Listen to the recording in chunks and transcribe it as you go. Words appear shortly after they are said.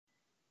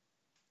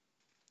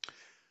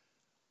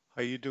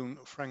How you doing?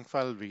 Frank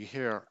Falvey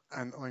here,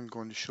 and I'm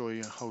going to show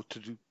you how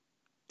to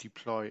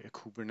deploy a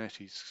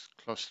Kubernetes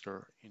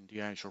cluster in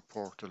the Azure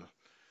Portal.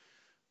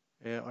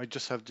 I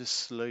just have this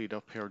slide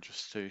up here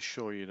just to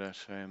show you that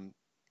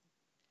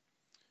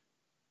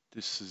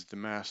this is the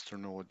master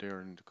node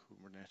there in the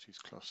Kubernetes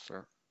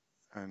cluster,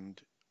 and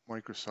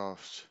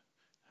Microsoft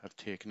have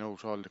taken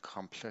out all the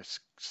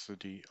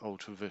complexity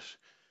out of it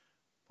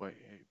by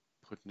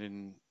putting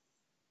in,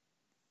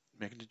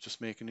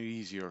 making it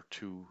easier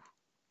to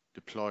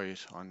deploy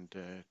it on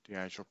the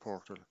Azure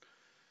Portal.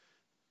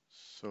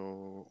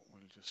 So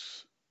we'll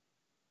just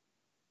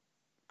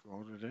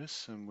go to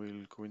this and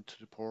we'll go into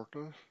the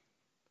portal,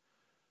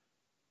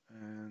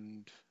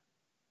 and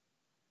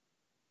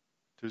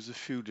there's a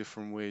few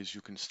different ways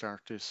you can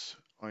start this.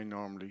 I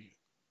normally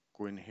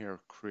go in here,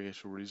 create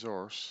a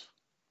resource,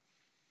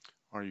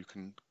 or you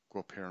can go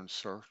up here and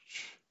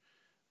search,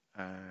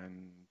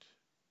 and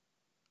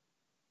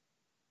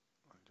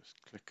I'll just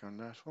click on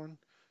that one.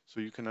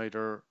 So you can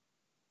either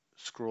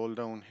scroll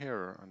down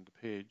here on the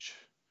page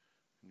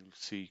and you'll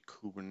see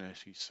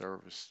Kubernetes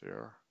Service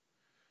there,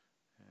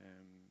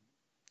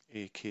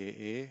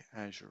 aka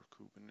Azure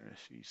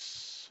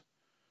Kubernetes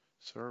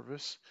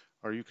Service,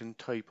 or you can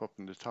type up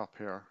in the top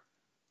here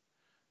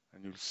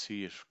and you'll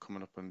see it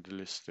coming up on the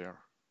list there.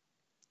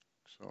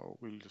 So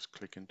we'll just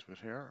click into it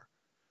here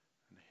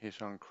and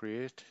hit on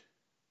create,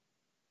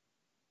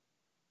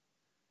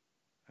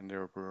 and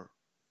there we're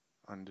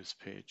on this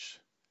page.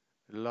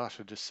 A lot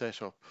of the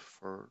setup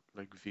for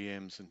like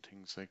VMs and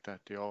things like that,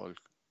 they all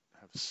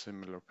have a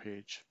similar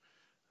page,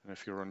 and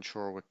if you're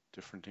unsure what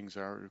different things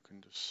are, you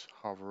can just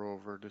hover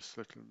over this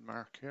little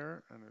mark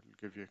here and it'll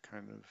give you a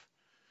kind of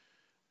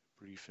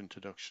brief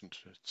introduction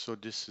to it. So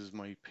this is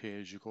my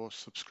pay-as-you-go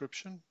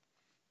subscription.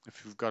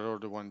 If you've got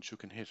other ones, you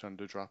can hit on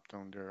the drop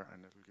down there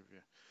and it'll give you.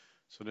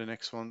 So the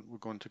next one, we're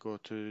going to go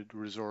to the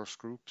resource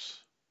groups,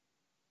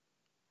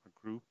 or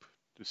group.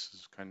 This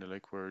is kind of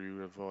like where you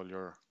have all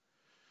your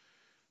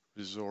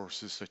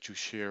resources that you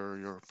share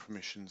your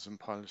permissions and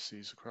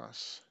policies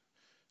across.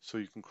 So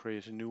you can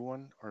create a new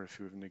one, or if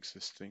you have an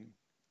existing,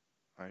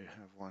 I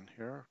have one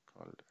here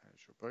called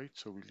Azure Byte.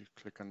 So we'll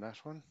click on that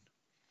one,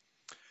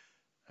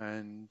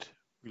 and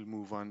we'll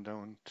move on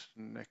down to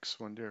the next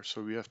one there.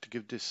 So we have to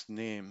give this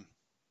name,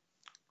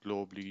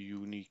 globally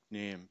unique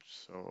name.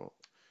 So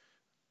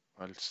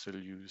I'll still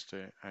use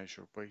the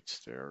Azure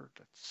Bytes there.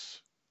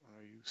 That's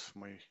what I use for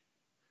my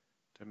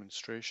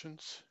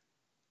demonstrations.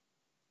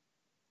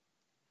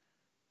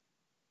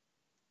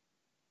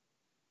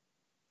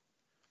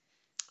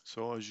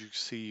 So as you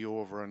see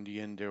over on the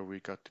end there, we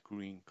got the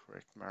green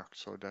correct mark.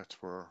 So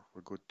that's where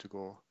we're good to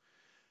go.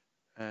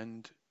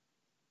 And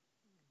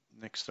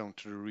next down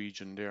to the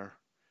region there,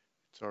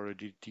 it's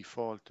already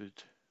defaulted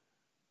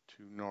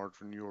to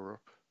Northern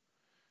Europe,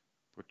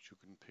 but you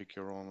can pick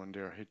your own one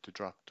there, hit the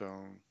drop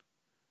down,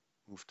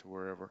 move to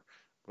wherever.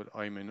 But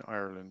I'm in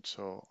Ireland,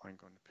 so I'm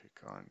going to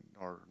pick on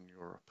Northern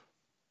Europe.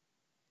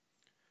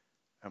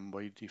 And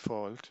by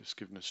default, it's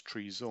given us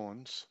 3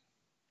 zones,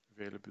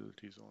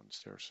 availability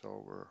zones there.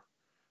 So we're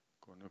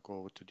going to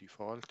go with the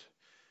default.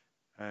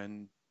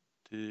 And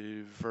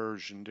the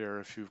version there,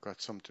 if you've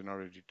got something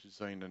already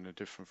designed in a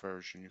different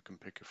version, you can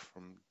pick it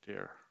from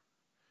there.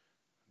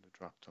 And the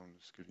drop down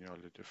is giving you all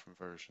the different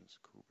versions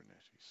of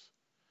Kubernetes.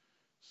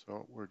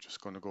 So we're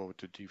just going to go with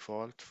the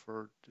default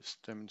for this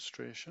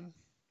demonstration.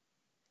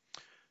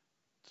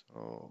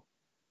 So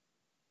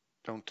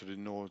down to the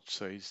node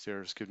size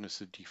there is giving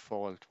us a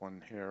default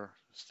one here,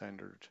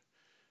 standard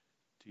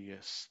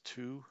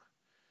DS2.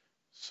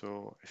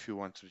 So if you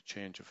wanted to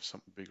change it for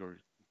something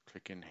bigger,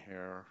 click in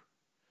here,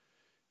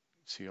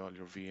 see all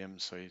your VM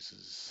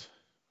sizes,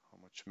 how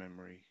much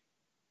memory.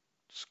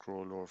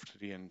 Scroll over to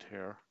the end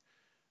here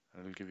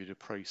and it'll give you the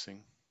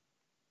pricing.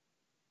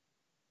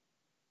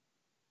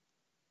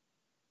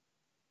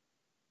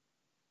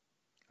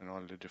 And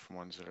all the different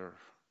ones that are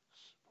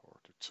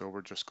supported. So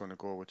we're just going to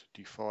go with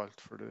the default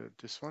for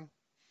this one.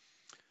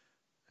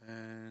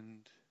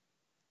 And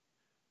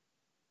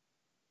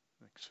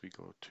next we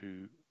go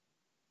to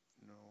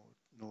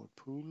node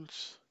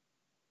pools.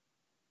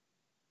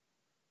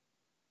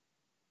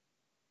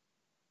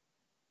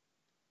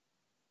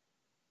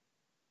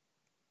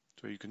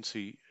 So you can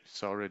see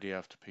it's already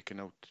after picking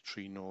out the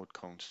 3 node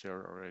counts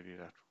there already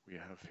that we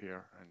have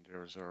here, and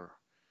there's our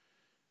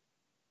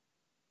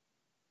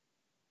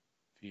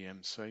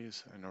VM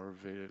size and our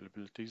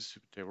availabilities.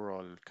 They were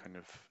all kind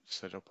of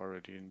set up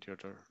already in the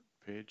other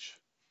page.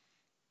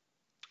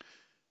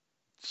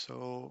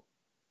 So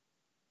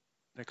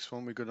next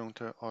one, we go down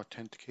to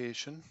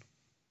authentication.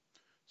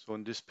 So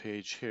on this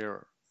page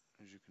here,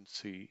 as you can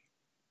see,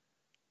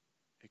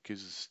 it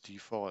gives us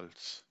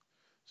defaults.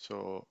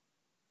 So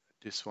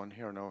this one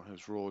here now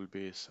has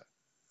role-based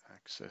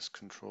access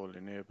control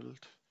enabled,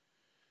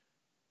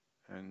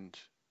 and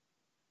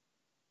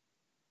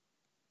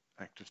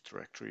Active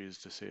Directory is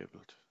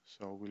disabled.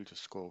 So we'll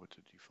just go with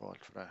the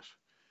default for that.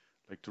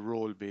 Like the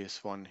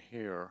role-based one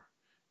here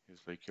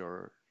is like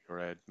your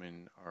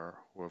admin or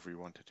whoever you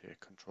want to take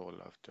control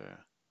of the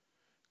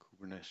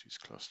Kubernetes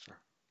cluster.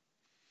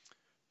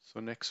 So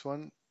next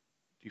one,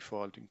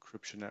 default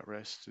encryption at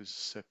rest is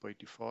set by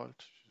default,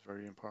 which is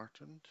very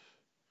important.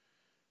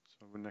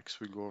 So next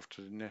we'll go over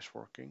to the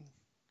networking.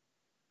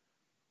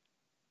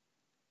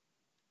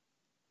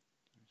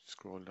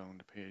 Scroll down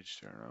the page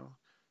there now.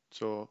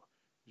 So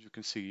as you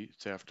can see,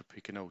 it's after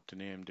picking out the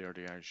name there,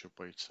 the Azure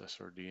Bytes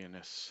or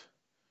DNS,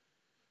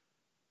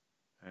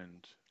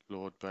 and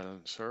load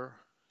balancer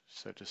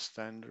set as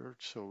standard,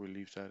 so we'll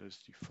leave that as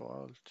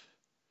default.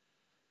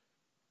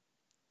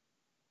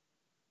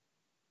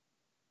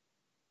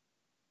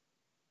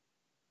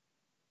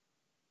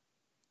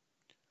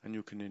 And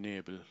you can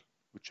enable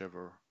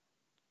whichever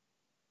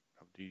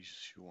of these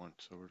you want.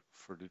 So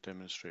for the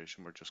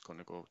demonstration, we're just going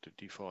to go with the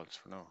defaults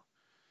for now.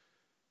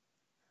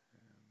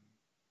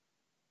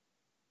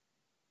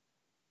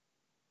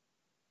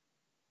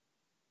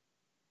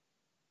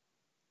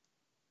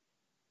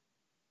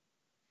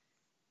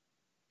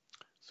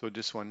 So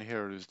this one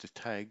here is the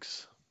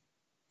tags.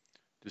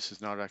 This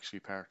is not actually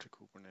part of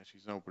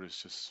Kubernetes now, but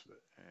it's just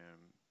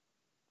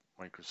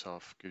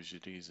Microsoft gives you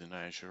these in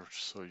Azure,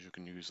 so you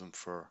can use them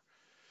for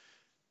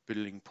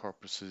building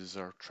purposes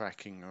or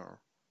tracking, or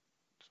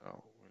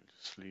so we'll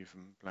just leave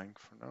them blank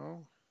for now.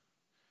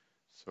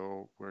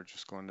 So we're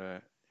just going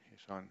to hit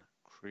on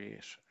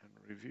create and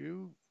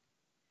review,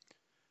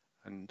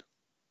 and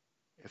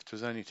if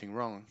there's anything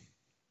wrong,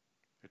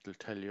 it'll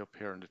tell you up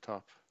here on the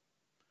top.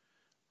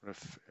 But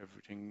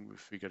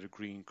if we get a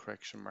green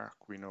correction mark,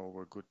 we know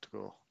we're good to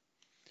go.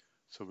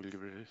 So we'll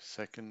give it a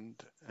second,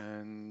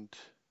 and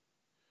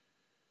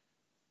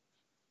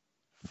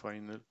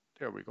final,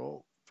 there we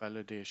go,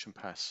 validation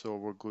pass. So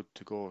we're good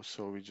to go.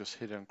 So we just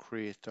hit on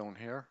create down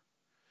here,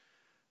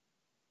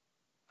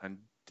 and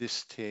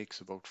this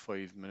takes about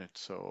 5 minutes.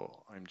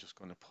 So I'm just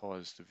going to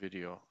pause the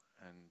video,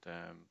 and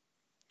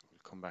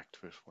we'll come back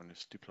to it when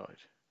it's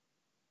deployed.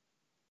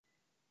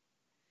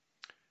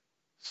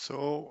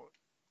 So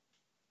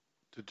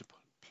the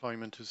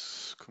deployment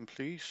is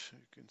complete, you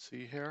can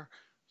see here.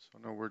 So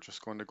now we're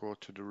just going to go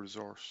to the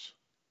resource.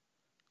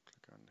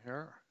 Click on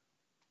here.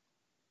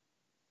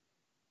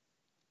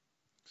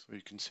 So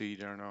you can see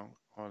there now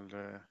all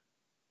the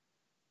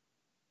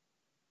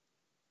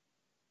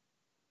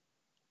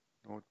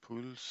node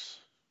pools.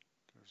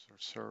 There's our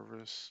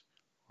service,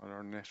 all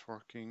our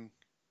networking,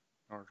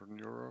 Northern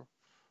Europe.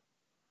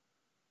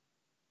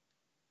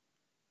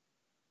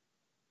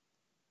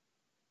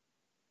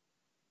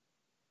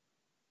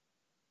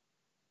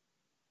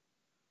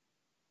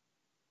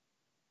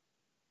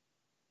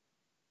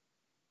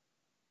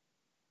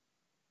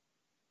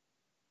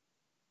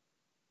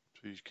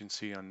 So you can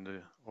see on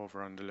the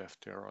over on the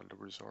left there all the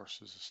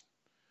resources.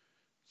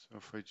 So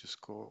if I just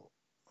go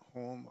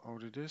home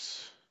out of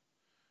this,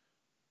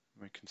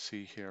 I can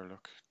see here,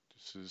 look,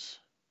 this is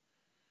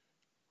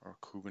our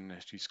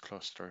Kubernetes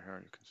cluster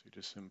here. You can see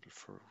the symbol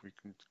for, we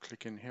can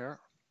click in here.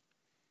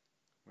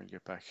 We'll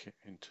get back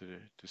into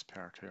this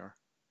part here.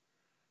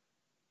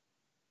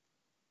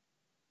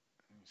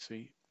 You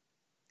see,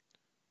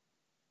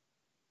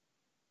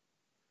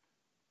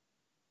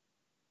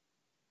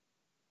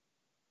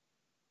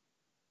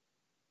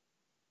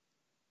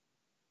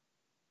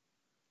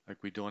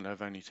 like we don't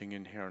have anything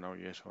in here now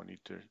yet, only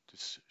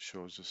this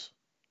shows us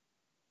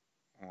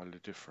all the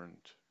different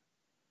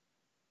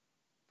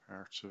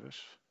parts of it.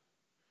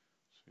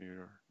 So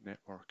your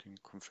networking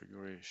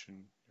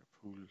configuration,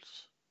 your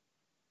pools,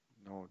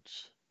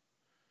 nodes,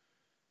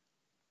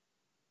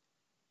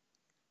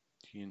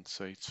 the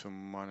insights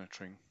from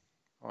monitoring,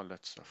 all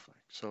that stuff. Like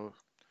so,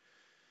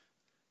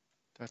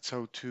 that's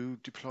how to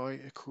deploy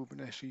a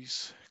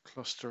Kubernetes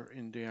cluster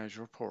in the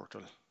Azure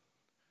portal.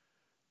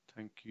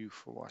 Thank you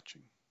for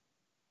watching.